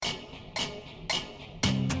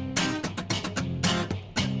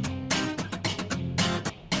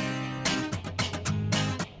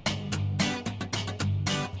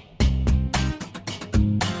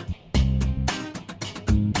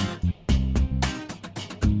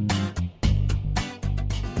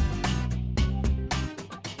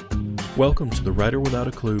Welcome to the Writer Without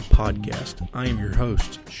a Clue podcast. I am your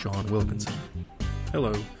host, Sean Wilkinson.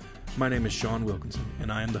 Hello, my name is Sean Wilkinson,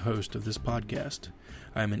 and I am the host of this podcast.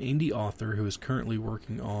 I am an indie author who is currently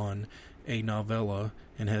working on a novella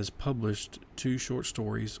and has published 2 short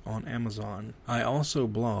stories on Amazon. I also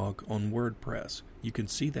blog on WordPress. You can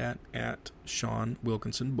see that at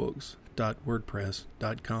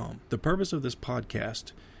seanwilkinsonbooks.wordpress.com. The purpose of this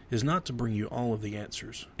podcast is not to bring you all of the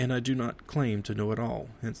answers, and I do not claim to know it all,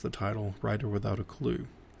 hence the title, Writer Without a Clue.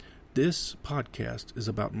 This podcast is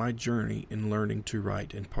about my journey in learning to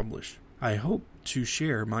write and publish. I hope to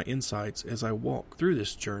share my insights as I walk through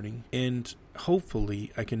this journey, and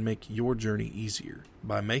hopefully I can make your journey easier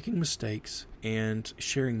by making mistakes and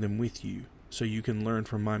sharing them with you so you can learn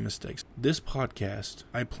from my mistakes. This podcast,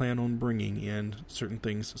 I plan on bringing in certain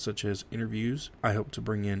things such as interviews. I hope to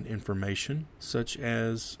bring in information such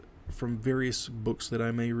as from various books that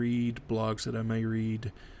I may read, blogs that I may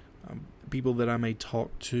read, people that I may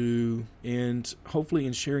talk to, and hopefully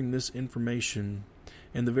in sharing this information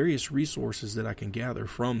and the various resources that I can gather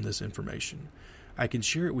from this information, I can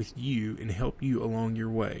share it with you and help you along your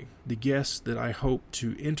way. The guests that I hope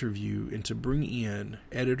to interview and to bring in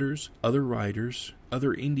editors, other writers,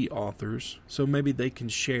 other indie authors, so maybe they can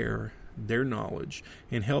share their knowledge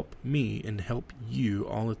and help me and help you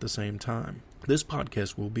all at the same time. This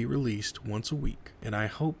podcast will be released once a week, and I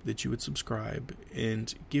hope that you would subscribe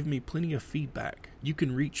and give me plenty of feedback. You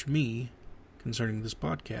can reach me concerning this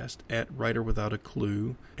podcast at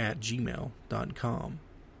writerwithoutaclue@gmail.com.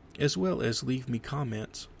 as well as leave me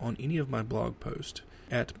comments on any of my blog posts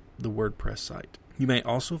at the WordPress site. You may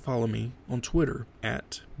also follow me on Twitter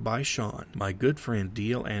at @bysean. My good friend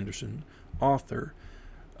D.L. Anderson, author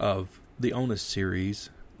of the Onus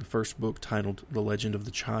series, the first book titled The Legend of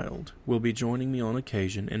the Child, will be joining me on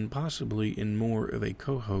occasion and possibly in more of a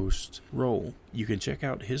co-host role. You can check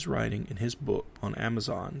out his writing and his book on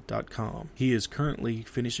Amazon.com. He is currently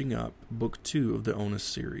finishing up book 2 of the Onus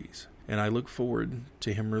series, and I look forward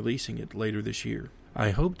to him releasing it later this year. I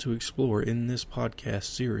hope to explore in this podcast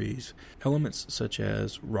series elements such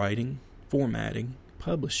as writing, formatting,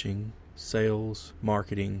 publishing, sales,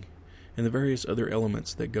 marketing, and the various other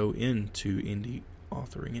elements that go into indie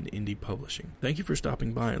authoring and indie publishing. Thank you for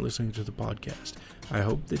stopping by and listening to the podcast. I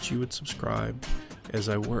hope that you would subscribe as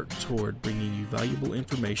I work toward bringing you valuable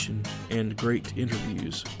information and great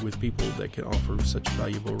interviews with people that can offer such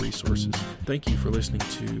valuable resources. Thank you for listening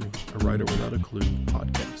to a Writer Without a Clue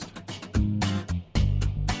podcast.